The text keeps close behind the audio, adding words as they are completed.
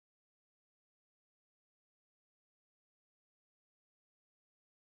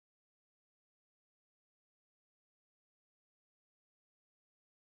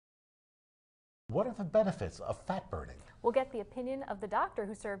What are the benefits of fat burning? We'll get the opinion of the doctor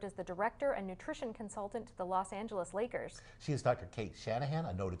who served as the director and nutrition consultant to the Los Angeles Lakers. She is Dr. Kate Shanahan,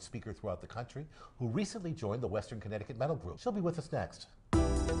 a noted speaker throughout the country, who recently joined the Western Connecticut Medical Group. She'll be with us next.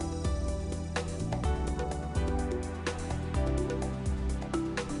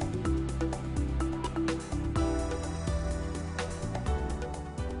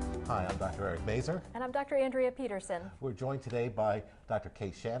 Hi, I'm Dr. Eric Mazer. And I'm Dr. Andrea Peterson. We're joined today by Dr.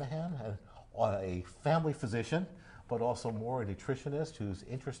 Kate Shanahan, a family physician, but also more a nutritionist who's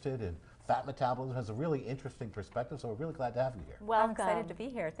interested in fat metabolism, has a really interesting perspective, so we're really glad to have you here. Welcome. I'm excited to be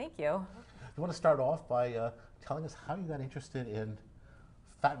here. Thank you. You want to start off by telling us how you got interested in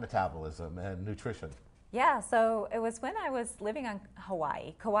fat metabolism and nutrition? Yeah, so it was when I was living on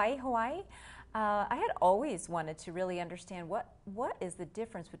Hawaii. I had always wanted to really understand what is the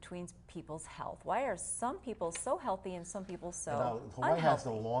difference between people's health. Why are some people so healthy and some people so Hawaii unhealthy? has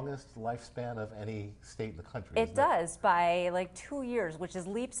the longest lifespan of any state in the country. It does by like 2 years, which is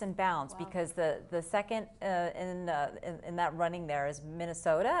leaps and bounds. Wow. Because the second in that running there is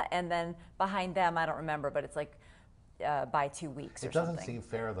Minnesota, and then behind them I don't remember, but it's like by 2 weeks or something. It doesn't seem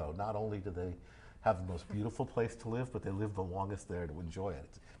fair though. Not only do they have the most beautiful place to live, but they live the longest there to enjoy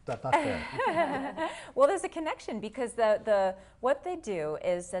it. It's not fair. Well, there's a connection because what they do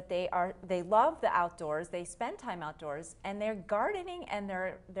is that they love the outdoors. They spend time outdoors, and they're gardening, and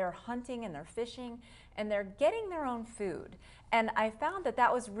they're hunting, and they're fishing, and they're getting their own food. And I found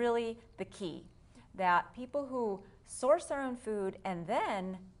that was really the key. That people who source their own food, and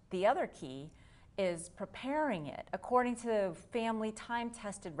then the other key is preparing it according to family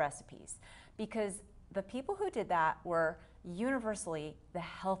time-tested recipes. Because the people who did that were universally the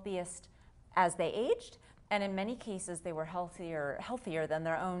healthiest as they aged, and in many cases they were healthier than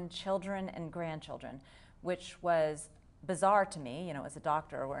their own children and grandchildren, which was bizarre to me. You know, as a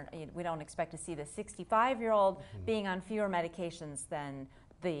doctor, we don't expect to see the 65-year-old being on fewer medications than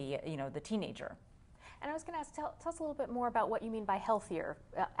the teenager. And I was going to ask, tell us a little bit more about what you mean by healthier.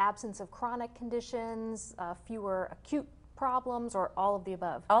 Absence of chronic conditions, fewer acute problems, or all of the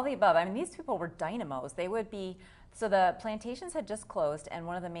above? All the above. I mean, these people were dynamos. They would be, so the plantations had just closed, and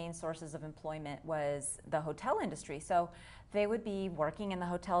one of the main sources of employment was the hotel industry. So they would be working in the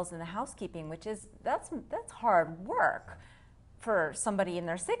hotels and the housekeeping, which is, that's hard work for somebody in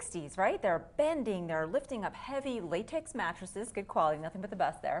their 60s, right? They're bending, they're lifting up heavy latex mattresses, good quality, nothing but the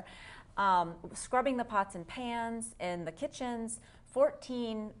best there, scrubbing the pots and pans in the kitchens,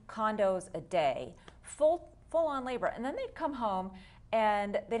 14 condos a day, full-on labor. And then they'd come home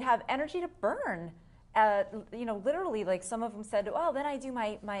and they'd have energy to burn. Literally, like some of them said, well, then I do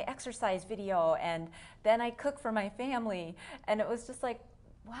my exercise video, and then I cook for my family. And it was just like,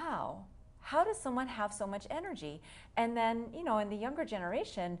 wow, how does someone have so much energy? And then, in the younger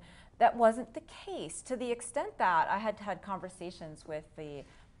generation, that wasn't the case, to the extent that I had had conversations with the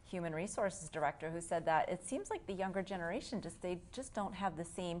human resources director who said that it seems like the younger generation they just don't have the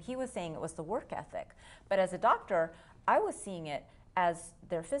same. He was saying it was the work ethic, but as a doctor, I was seeing it as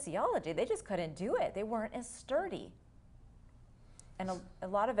their physiology. They just couldn't do it. They weren't as sturdy. And a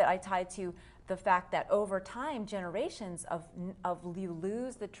lot of it I tied to the fact that over time, generations of you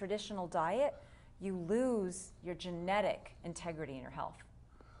lose the traditional diet, you lose your genetic integrity in your health.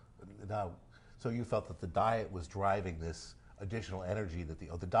 Now, so you felt that the diet was driving this additional energy, that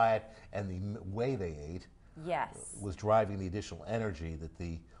the diet and the way they ate, yes, was driving the additional energy that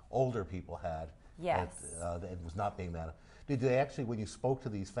the older people had. Yes. That was not being that. Did they actually, when you spoke to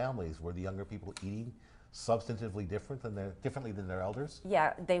these families, were the younger people eating substantively differently than their elders?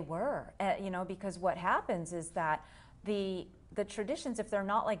 Yeah, they were. Because what happens is that the traditions, if they're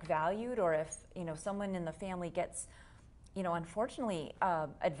not like valued, or if someone in the family gets unfortunately,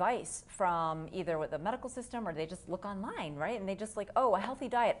 advice from either with the medical system, or they just look online, right? And they just like, oh, a healthy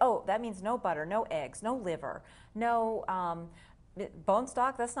diet. Oh, that means no butter, no eggs, no liver, no bone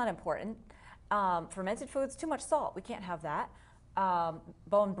stock, that's not important. Fermented foods, too much salt, we can't have that.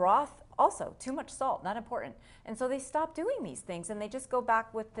 Bone broth, also too much salt, not important. And so they stop doing these things, and they just go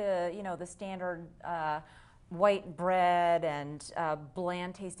back with the standard white bread and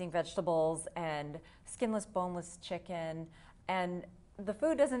bland tasting vegetables and skinless, boneless chicken. And the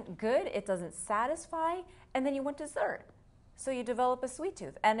food isn't good, it doesn't satisfy, and then you want dessert. So you develop a sweet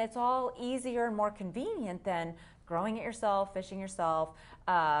tooth. And it's all easier and more convenient than growing it yourself, fishing yourself,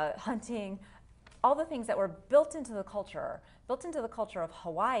 hunting, all the things that were built into the culture of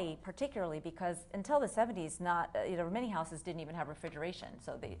Hawaii, particularly because until the 70s, many houses didn't even have refrigeration.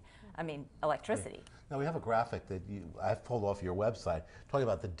 So electricity. Right. Now we have a graphic that I've pulled off your website talking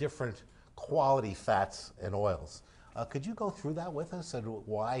about the different quality fats and oils. Could you go through that with us and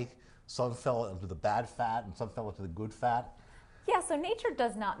why some fell into the bad fat and some fell into the good fat? Yeah, so nature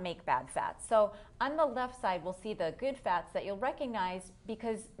does not make bad fats. So on the left side, we'll see the good fats that you'll recognize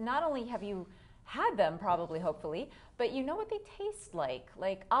because not only have you had them, probably, hopefully, but you know what they taste like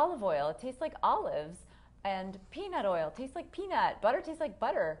olive oil, it tastes like olives, and peanut oil tastes like peanut, butter tastes like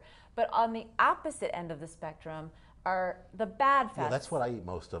butter. But on the opposite end of the spectrum are the bad fats. Yeah, that's what I eat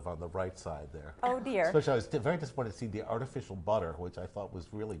most of on the right side there. Oh dear. Especially, I was very disappointed to see the artificial butter, which I thought was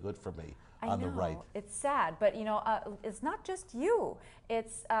really good for me on the right. It's sad, but it's not just you.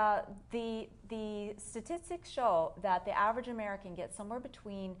 It's the statistics show that the average American gets somewhere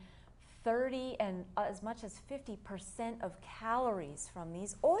between 30 and as much as 50% of calories from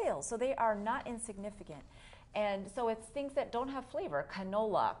these oils. So they are not insignificant. And so it's things that don't have flavor: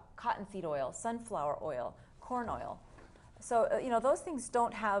 canola, cottonseed oil, sunflower oil, corn oil. So those things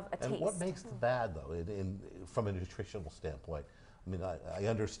don't have a taste. And what makes the bad, though, from a nutritional standpoint? I mean, I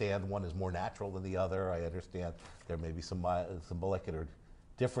understand one is more natural than the other. I understand there may be some molecular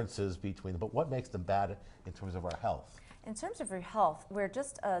differences between them, but what makes them bad in terms of our health? In terms of your health, we're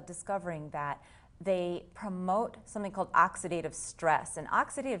just discovering that they promote something called oxidative stress. And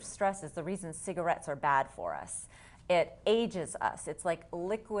oxidative stress is the reason cigarettes are bad for us. It ages us. It's like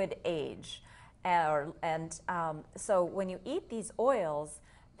liquid age. So when you eat these oils,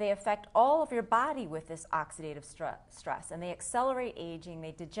 they affect all of your body with this oxidative stress, and they accelerate aging,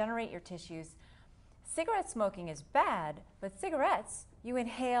 they degenerate your tissues. Cigarette smoking is bad, but cigarettes, you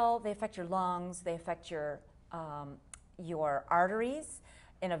inhale, they affect your lungs, they affect your arteries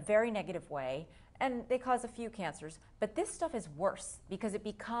in a very negative way, and they cause a few cancers. But this stuff is worse because it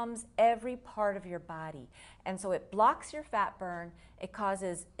becomes every part of your body. And so it blocks your fat burn, it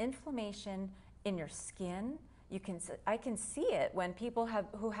causes inflammation in your skin. I can see it when people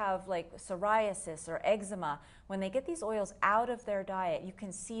who have like psoriasis or eczema, when they get these oils out of their diet, you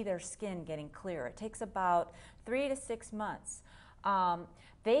can see their skin getting clearer. It takes about 3 to 6 months.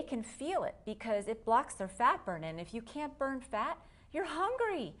 They can feel it because it blocks their fat burn. And if you can't burn fat, you're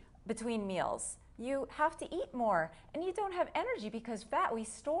hungry between meals. You have to eat more, and you don't have energy because fat we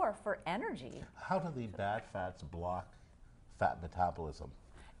store for energy. How do the bad fats block fat metabolism?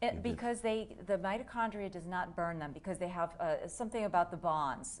 Because the mitochondria does not burn them because they have something about the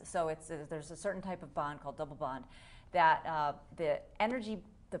bonds. So there's a certain type of bond called double bond that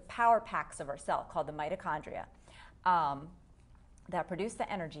the power packs of our cell called the mitochondria that produce the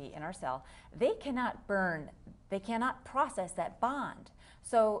energy in our cell, they cannot burn, they cannot process that bond.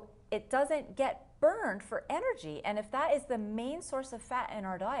 So it doesn't get burned for energy. And if that is the main source of fat in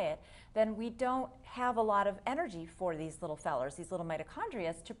our diet, then we don't have a lot of energy for these little fellers, these little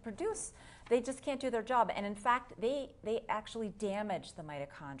mitochondria to produce. They just can't do their job. And in fact, they actually damage the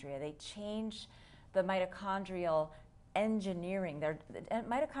mitochondria. They change the mitochondrial engineering.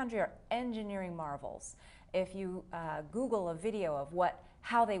 Mitochondria are engineering marvels. If you Google a video of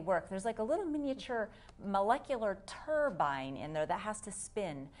how they work, there's like a little miniature molecular turbine in there that has to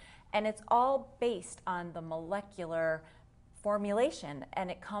spin. And it's all based on the molecular formulation,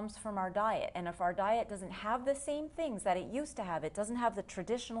 and it comes from our diet. And if our diet doesn't have the same things that it used to have, it doesn't have the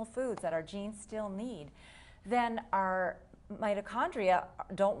traditional foods that our genes still need, then our mitochondria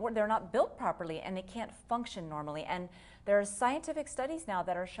they're not built properly and they can't function normally. And there are scientific studies now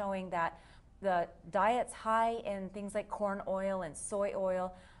that are showing that the diets high in things like corn oil and soy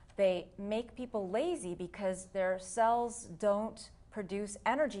oil, they make people lazy because their cells don't produce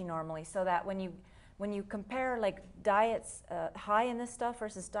energy normally, so that when you compare like diets high in this stuff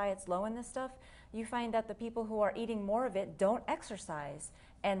versus diets low in this stuff, you find that the people who are eating more of it don't exercise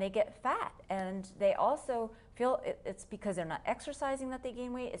and they get fat. And they also feel it's because they're not exercising that they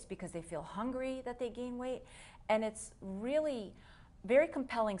gain weight, it's because they feel hungry that they gain weight. And it's really very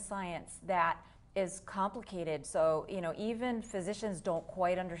compelling science that is complicated. So, even physicians don't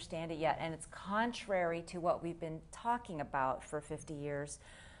quite understand it yet, and it's contrary to what we've been talking about for 50 years.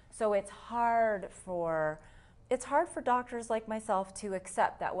 So it's hard for doctors like myself to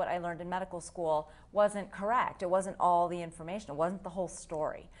accept that what I learned in medical school wasn't correct. It wasn't all the information. It wasn't the whole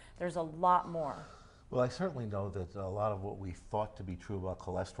story. There's a lot more. Well, I certainly know that a lot of what we thought to be true about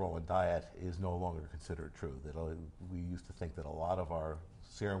cholesterol and diet is no longer considered true. That we used to think that a lot of our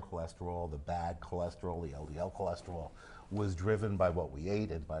serum cholesterol, the bad cholesterol, the LDL cholesterol, was driven by what we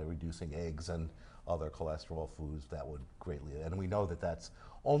ate and by reducing eggs and other cholesterol foods that would greatly, and we know that that's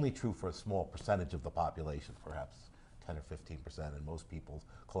only true for a small percentage of the population, perhaps 10 or 15%, and most people's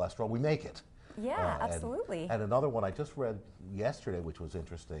cholesterol, we make it. Yeah, And- absolutely. And another one I just read yesterday, which was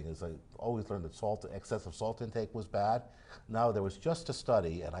interesting, is I always learned that excessive salt intake was bad. Now there was just a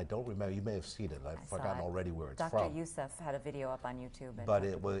study, and I don't remember. You may have seen it. I've I saw forgotten it. already where it's Dr. from. Youssef had a video up on YouTube. But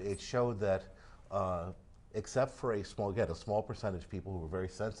it showed that except for a small percentage of people who were very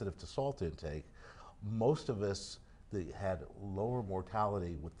sensitive to salt intake, most of us had lower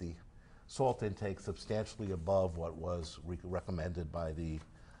mortality with the salt intake substantially above what was recommended by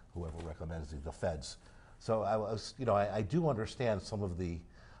whoever recommends the feds. So I do understand some of the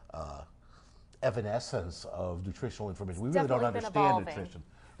evanescence of nutritional information. We really don't understand nutrition.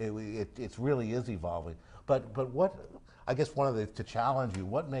 It really is evolving. But what, I guess to challenge you,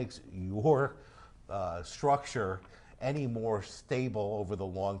 what makes your structure any more stable over the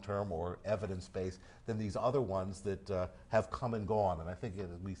long term or evidence-based than these other ones that have come and gone? And I think, as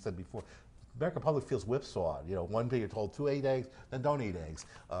we said before, American public feels whipsawed. One day you're told to eat eggs, then don't eat eggs.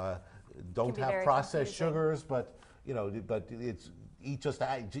 Don't have processed sugars, but it's eat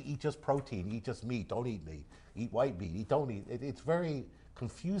just protein, eat just meat, don't eat meat, eat white meat, don't eat. It's very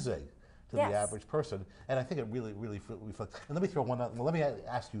confusing to the average person, and I think it really reflects. And let me throw one out. Let me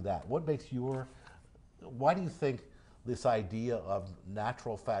ask you that. Why do you think this idea of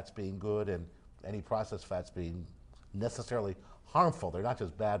natural fats being good and any processed fats being necessarily harmful? They're not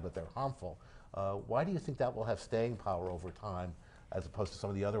just bad, but they're harmful. Why do you think that will have staying power over time, as opposed to some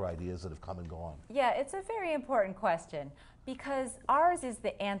of the other ideas that have come and gone? Yeah, it's a very important question because ours is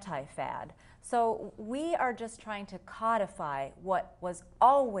the anti-fad. So we are just trying to codify what was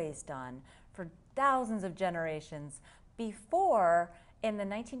always done for thousands of generations before, in the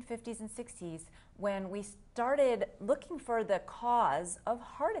 1950s and 60s, when we started looking for the cause of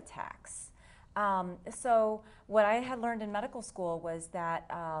heart attacks. So what I had learned in medical school was that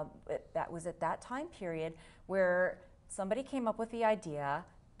that was at that time period where somebody came up with the idea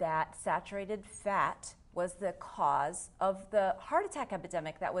that saturated fat was the cause of the heart attack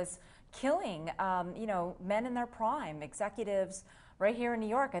epidemic that was killing, men in their prime. Executives right here in New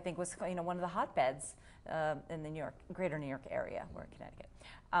York, I think, was one of the hotbeds in the greater New York area. We're in Connecticut.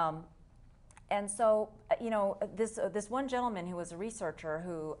 And so, this one gentleman who was a researcher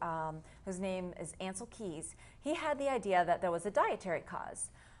whose name is Ansel Keys, he had the idea that there was a dietary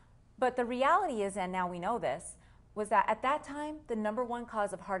cause. But the reality is, and now we know this, was that at that time, the #1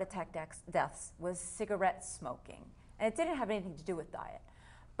 cause of heart attack deaths was cigarette smoking. And it didn't have anything to do with diet.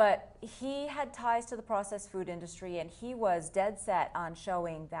 But he had ties to the processed food industry, and he was dead set on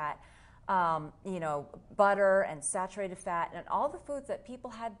showing that butter and saturated fat and all the foods that people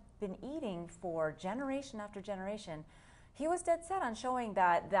had been eating for generation after generation, he was dead set on showing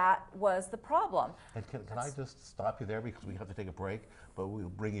that that was the problem. And can I just stop you there, because we have to take a break, but we'll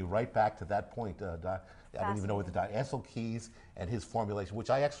bring you right back to that point. I don't even know what the Ansel Keys and his formulation, which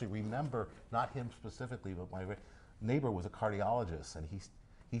I actually remember, not him specifically, but my neighbor was a cardiologist, and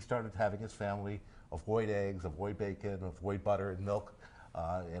he started having his family avoid eggs, avoid bacon, avoid butter and milk.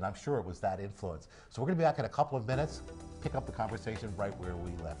 And I'm sure it was that influence. So we're going to be back in a couple of minutes, pick up the conversation right where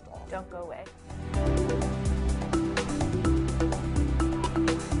we left off. Don't go away.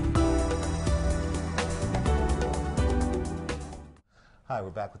 Hi, we're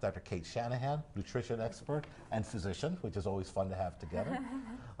back with Dr. Kate Shanahan, nutrition expert and physician, which is always fun to have together.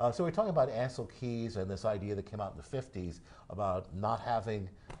 So we're talking about Ansel Keys and this idea that came out in the 50s about not having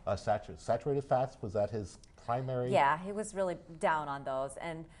saturated fats. Was that his primary? Yeah, he was really down on those.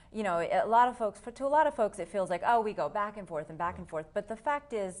 And, a lot of folks, to a lot of folks, it feels like, oh, we go back and forth and back and forth. But the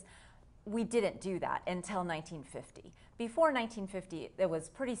fact is, we didn't do that until 1950. Before 1950, it was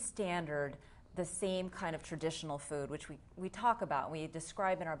pretty standard, the same kind of traditional food, which we talk about, we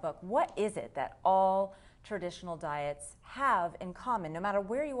describe in our book. What is it that all traditional diets have in common, no matter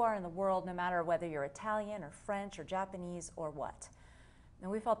where you are in the world, no matter whether you're Italian or French or Japanese or what?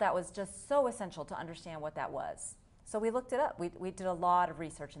 And we felt that was just so essential to understand what that was. So we looked it up. We did a lot of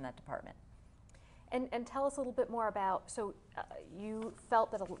research in that department. And tell us a little bit more about, so you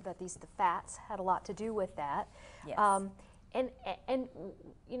felt that the fats had a lot to do with that. Yes. And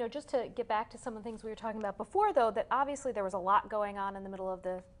just to get back to some of the things we were talking about before, though, that obviously there was a lot going on in the middle of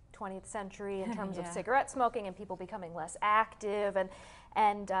the 20th century in terms of cigarette smoking and people becoming less active.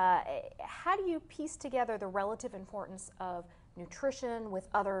 And how do you piece together the relative importance of nutrition with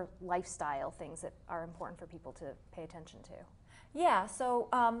other lifestyle things that are important for people to pay attention to? Yeah, so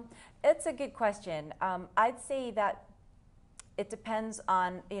it's a good question. I'd say that it depends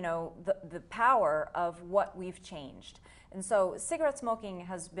on the power of what we've changed. And so cigarette smoking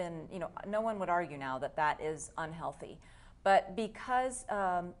has been, no one would argue now that that is unhealthy. But because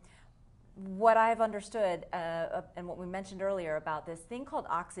what I've understood and what we mentioned earlier about this thing called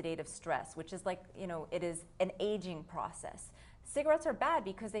oxidative stress, which is like, it is an aging process. Cigarettes are bad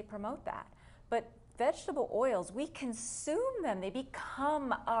because they promote that. But vegetable oils, we consume them. They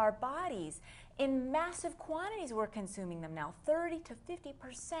become our bodies. In massive quantities, we're consuming them now, 30 to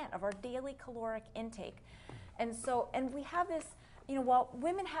 50% of our daily caloric intake. And we have this, while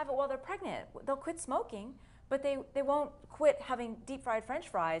women have it while they're pregnant, they'll quit smoking, but they won't quit having deep fried French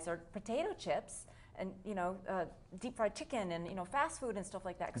fries or potato chips and deep fried chicken and fast food and stuff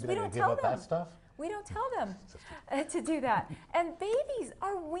like that, because we don't tell them. That stuff? We don't tell them to do that. And babies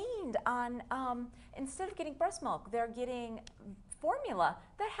are weaned on instead of getting breast milk, they're getting formula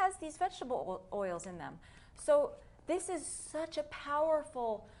that has these vegetable oils in them. So this is such a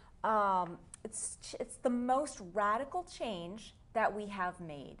powerful. It's the most radical change that we have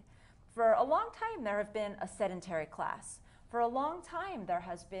made. For a long time, there have been a sedentary class. For a long time, there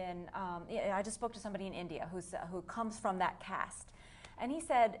has been, I just spoke to somebody in India who comes from that caste. And he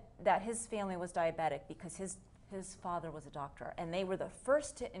said that his family was diabetic because his father was a doctor. And they were the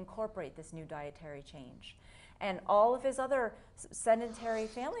first to incorporate this new dietary change. And all of his other sedentary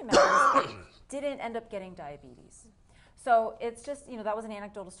family members didn't end up getting diabetes. So it's just, that was an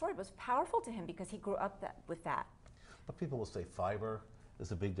anecdotal story, but it was powerful to him because he grew up with that. But people will say fiber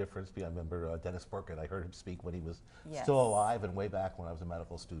is a big difference. I remember Dennis Burkitt. I heard him speak when he was Yes. still alive and way back when I was a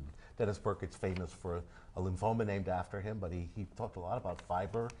medical student. Dennis Burkitt's famous for a lymphoma named after him, but he talked a lot about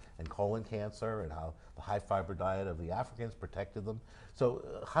fiber and colon cancer and how the high fiber diet of the Africans protected them. So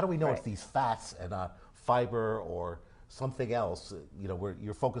how do we know it's these fats and not fiber or something else? Where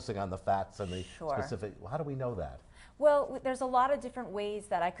you're focusing on the fats and the specific. How do we know that? Well, there's a lot of different ways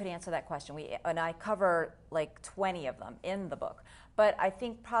that I could answer that question. And I cover like 20 of them in the book. But I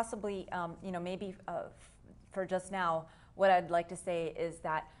think possibly, maybe for just now, what I'd like to say is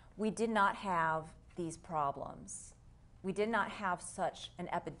that we did not have these problems. We did not have such an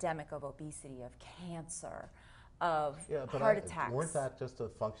epidemic of obesity, of cancer, of heart attacks. Weren't that just a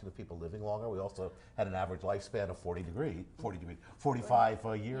function of people living longer? We also had an average lifespan of 45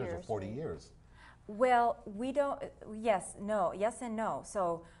 years or 40 years. Well, we don't, yes and no.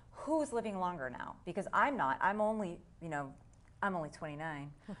 So who's living longer now? Because I'm not. I'm only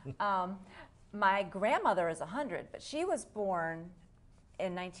 29. My grandmother is 100, but she was born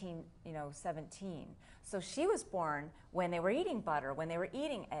in 1917. So she was born when they were eating butter, when they were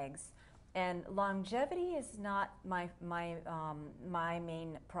eating eggs. And longevity is not my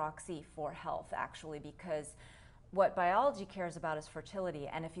main proxy for health, actually, because what biology cares about is fertility,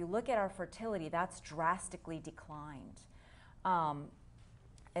 and if you look at our fertility, that's drastically declined.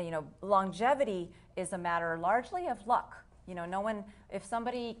 Longevity is a matter largely of luck. No one, if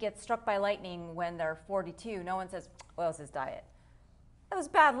somebody gets struck by lightning when they're 42, no one says, well, it's his diet. That was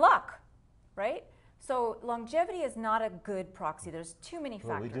bad luck, right? So longevity is not a good proxy. There's too many factors.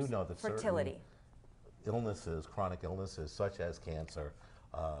 Well, we do know that fertility, illnesses, chronic illnesses such as cancer,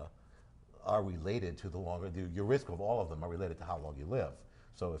 are related to your risk of all of them are related to how long you live.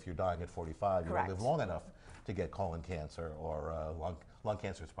 So if you're dying at 45, you don't live long enough to get colon cancer, or lung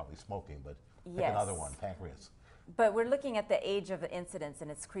cancer is probably smoking, but pick another one, pancreas. But we're looking at the age of the incidence,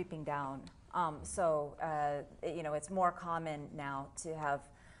 and it's creeping down. It's more common now to have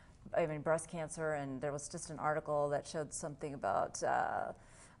breast cancer, and there was just an article that showed something about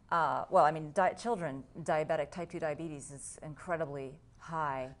children diabetic, type 2 diabetes is incredibly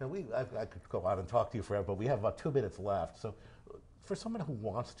high. Now I could go out and talk to you forever, but we have about 2 minutes left. So for someone who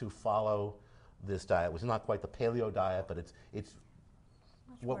wants to follow this diet, which is not quite the paleo diet, but it's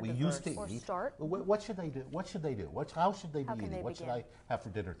what we used to eat. What should they do? How should they be eating? What should I have for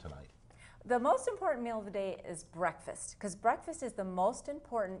dinner tonight? The most important meal of the day is breakfast, because breakfast is the most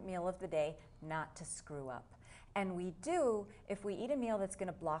important meal of the day not to screw up. And we do if we eat a meal that's going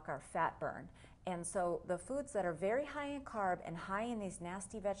to block our fat burn. And so the foods that are very high in carb and high in these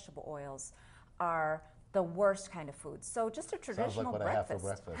nasty vegetable oils are the worst kind of foods. So just a traditional breakfast.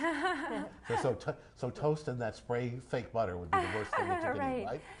 Sounds like what I have for breakfast. So toast and that spray fake butter would be the worst thing that you can eat,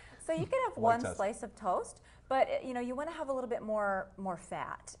 right? So you can have one slice of toast, but you want to have a little bit more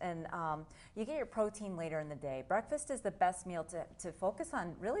fat, and you get your protein later in the day. Breakfast is the best meal to focus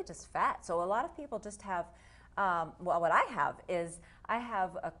on really just fat. So a lot of people just have, what I have is I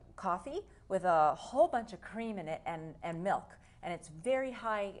have a coffee with a whole bunch of cream in it and milk, and it's very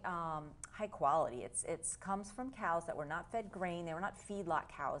high quality. It comes from cows that were not fed grain. They were not feedlot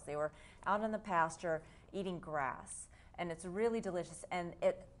cows. They were out in the pasture eating grass, and it's really delicious. And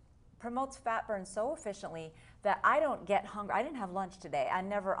promotes fat burn so efficiently that I don't get hungry. I didn't have lunch today. I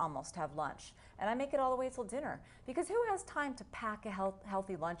never almost have lunch. And I make it all the way till dinner. Because who has time to pack a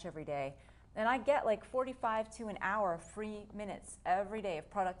healthy lunch every day? And I get like 45 to an hour of free minutes every day of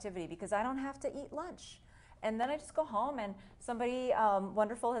productivity because I don't have to eat lunch. And then I just go home and somebody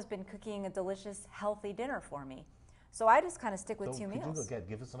wonderful has been cooking a delicious, healthy dinner for me. So I just kind of stick with 2 meals. Could you again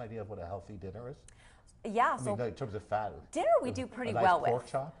give us an idea of what a healthy dinner is? Yeah. I mean, in terms of fat. Dinner we do pretty a nice well pork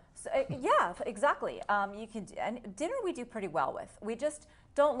with. chop? So, yeah, exactly. You can, and dinner we do pretty well with. We just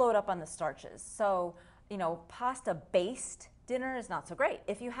don't load up on the starches. So, you know, pasta-based dinner is not so great.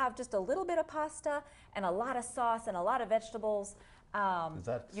 If you have just a little bit of pasta and a lot of sauce and a lot of vegetables,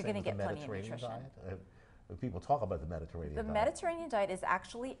 you're going to get plenty of nutrition. Diet? People talk about the Mediterranean diet. The Mediterranean diet is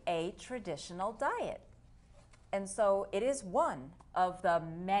actually a traditional diet. And so it is one of the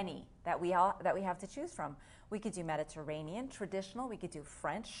many that we have to choose from. We could do Mediterranean, traditional. We could do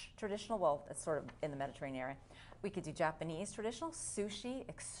French, traditional. Well, it's sort of in the Mediterranean area. We could do Japanese, traditional. Sushi,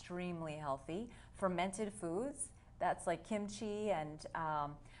 extremely healthy. Fermented foods, that's like kimchi and,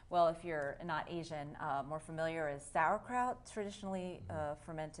 well, if you're not Asian, more familiar is sauerkraut. Traditionally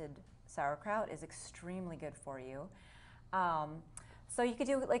fermented sauerkraut is extremely good for you. So you could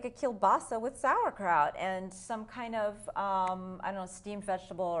do like a kielbasa with sauerkraut and some kind of, I don't know, steamed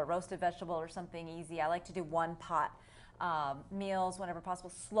vegetable or roasted vegetable or something easy. I like to do one pot meals whenever possible.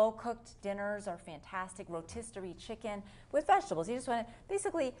 Slow cooked dinners are fantastic. Rotisserie chicken with vegetables. You just want to,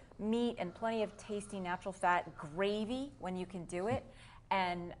 basically meat and plenty of tasty natural fat, gravy when you can do it.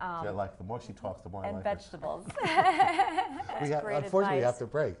 And like the more she talks, the more I like vegetables. Unfortunately, we have to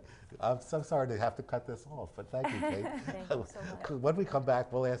break. I'm so sorry to have to cut this off, but thank you, Kate. Thank you so much. When we come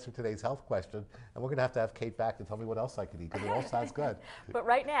back, we'll answer today's health question, and we're going to have Kate back to tell me what else I can eat, because it all sounds good. But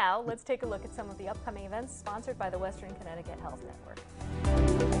right now, let's take a look at some of the upcoming events sponsored by the Western Connecticut Health Network.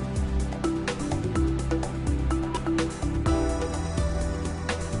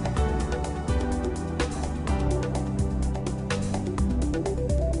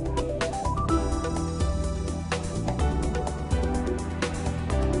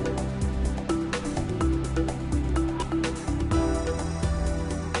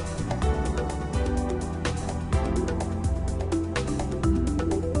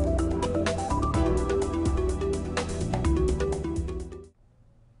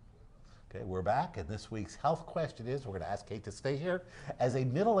 We're back, and this week's health question is, we're going to ask Kate to stay here. As a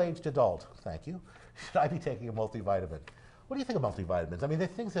middle-aged adult, thank you, should I be taking a multivitamin? What do you think of multivitamins? I mean,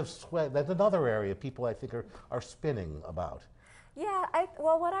 things have sweat. That's another area people, I think, are spinning about. Yeah,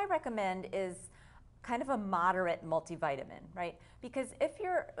 well, what I recommend is kind of a moderate multivitamin, right? Because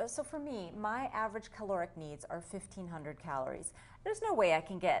so for me, my average caloric needs are 1,500 calories. There's no way I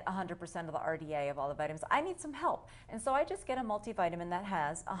can get 100% of the RDA of all the vitamins. I need some help. And so I just get a multivitamin that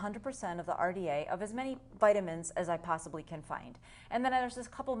has 100% of the RDA of as many vitamins as I possibly can find. And then there's just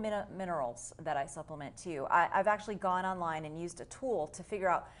a couple minerals that I supplement too. I've actually gone online and used a tool to figure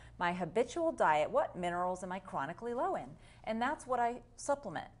out my habitual diet, what minerals am I chronically low in? And that's what I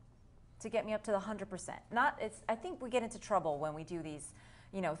supplement to get me up to the 100%. I think we get into trouble when we do these,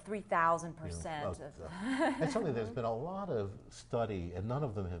 3,000%. And certainly there's been a lot of study, and none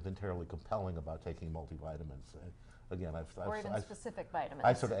of them have been terribly compelling about taking multivitamins. Again, or even specific vitamins.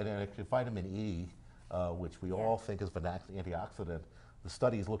 And actually vitamin E, which we all think is an antioxidant, the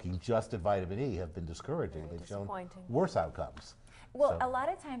studies looking just at vitamin E have been discouraging. They've shown worse outcomes. Well, a lot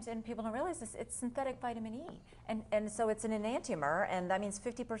of times, and people don't realize this, it's synthetic vitamin E. And so it's an enantiomer, and that means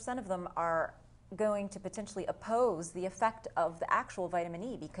 50% of them are going to potentially oppose the effect of the actual vitamin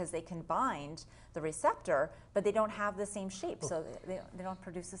E because they can bind the receptor, but they don't have the same shape, so they don't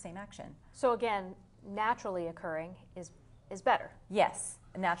produce the same action. So again, naturally occurring is better. Yes,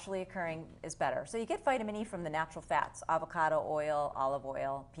 naturally occurring is better. So you get vitamin E from the natural fats, avocado oil, olive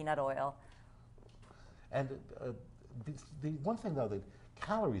oil, peanut oil. And the one thing, though, that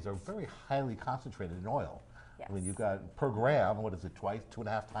calories are very highly concentrated in oil. Yes. I mean, you've got per gram, what is it,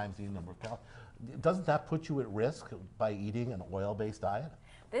 2.5 times the number of calories. Doesn't that put you at risk by eating an oil-based diet?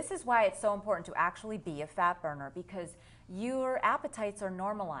 This is why it's so important to actually be a fat burner, because your appetites are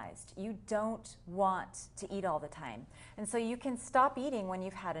normalized. You don't want to eat all the time. And so you can stop eating when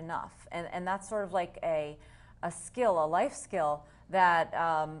you've had enough. And that's sort of like a skill, a life skill that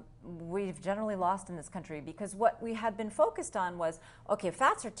we've generally lost in this country, because what we had been focused on was, okay,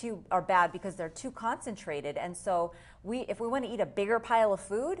 fats are bad because they're too concentrated, and so if we want to eat a bigger pile of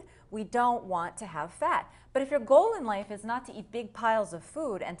food, we don't want to have fat. But if your goal in life is not to eat big piles of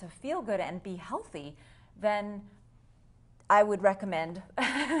food and to feel good and be healthy, then I would recommend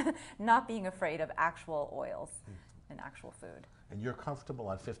not being afraid of actual oils and actual food. And you're comfortable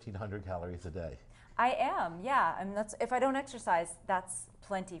on 1,500 calories a day. I am, yeah. And that's, if I don't exercise, that's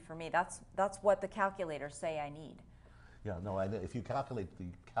plenty for me. That's what the calculators say I need. Yeah, no, I know. If you calculate the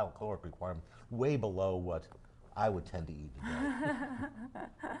caloric requirement, way below what I would tend to eat a day.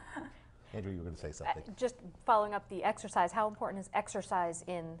 Andrew, you were going to say something. Just following up the exercise, how important is exercise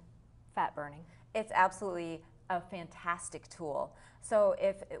in fat burning? It's absolutely a fantastic tool. So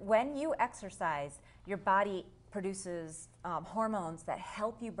when you exercise, your body produces hormones that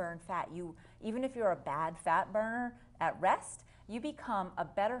help you burn fat. Even if you're a bad fat burner at rest, you become a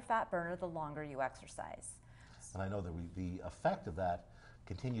better fat burner the longer you exercise. And I know that the effect of that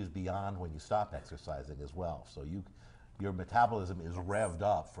continues beyond when you stop exercising as well. So your metabolism is revved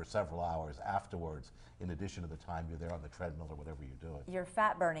up for several hours afterwards, in addition to the time you're there on the treadmill or whatever you're doing. Your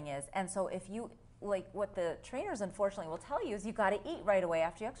fat burning is. And so if you, like what the trainers unfortunately will tell you is you got to eat right away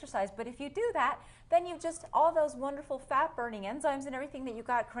after you exercise. But if you do that, then you just, all those wonderful fat burning enzymes and everything that you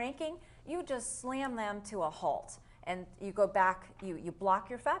got cranking, you just slam them to a halt. And you go back, you block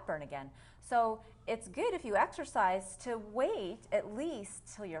your fat burn again. So it's good if you exercise to wait at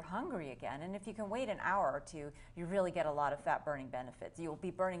least till you're hungry again. And if you can wait an hour or two, you really get a lot of fat burning benefits. You'll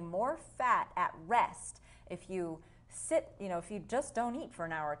be burning more fat at rest if you if you just don't eat for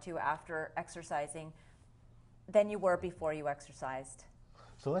an hour or two after exercising than you were before you exercised.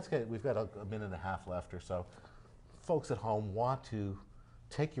 So we've got a minute and a half left or so. Folks at home want to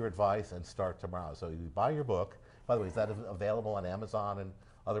take your advice and start tomorrow. So you buy your book. By the way, is that available on Amazon and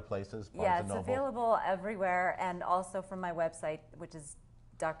other places? Yeah, it's available everywhere, and also from my website, which is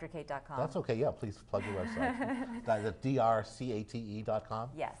drkate.com. That's okay, yeah, please plug your website. That's drcate.com?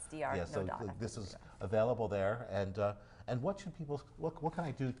 Yes, dr. Yeah, so this is available there. And what should people, what can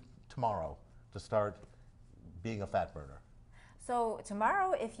I do tomorrow to start being a fat burner? So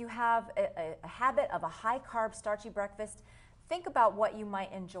tomorrow, if you have a habit of a high-carb, starchy breakfast, think about what you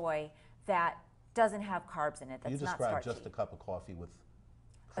might enjoy that doesn't have carbs in it, that's not starchy. You described just a cup of coffee with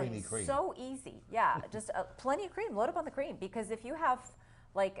creamy cream. So easy, yeah. Just plenty of cream. Load up on the cream, because if you have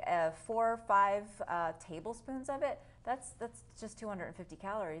like 4 or 5 tablespoons of it, that's just 250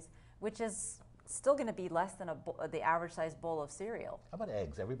 calories, which is still going to be less than the average size bowl of cereal. How about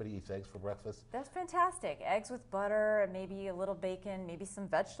eggs? Everybody eats eggs for breakfast? That's fantastic. Eggs with butter, and maybe a little bacon, maybe some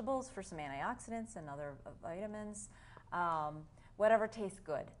vegetables for some antioxidants and other vitamins. Whatever tastes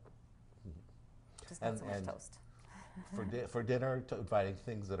good. Just not so much toast. For dinner, inviting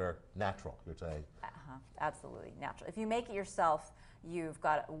things that are natural, you're saying? Absolutely natural. If you make it yourself, you've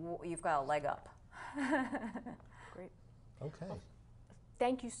got a leg up. Great. Okay. Well,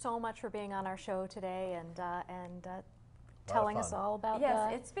 thank you so much for being on our show today and telling us all about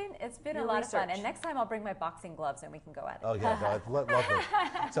it's been a lot of fun. And next time I'll bring my boxing gloves and we can go at it. Oh yeah, no, lovely.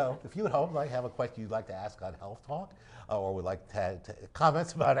 So if you at home might have a question you'd like to ask on Health Talk, or would like to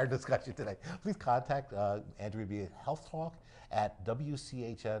comments about our discussion today, please contact Andrea B.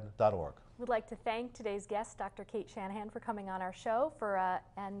 healthtalk@wchn.org. We'd like to thank today's guest, Dr. Kate Shanahan, for coming on our show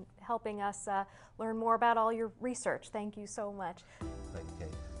and helping us learn more about all your research. Thank you so much. Thank you,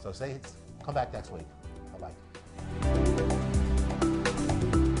 Kate. So come back next week.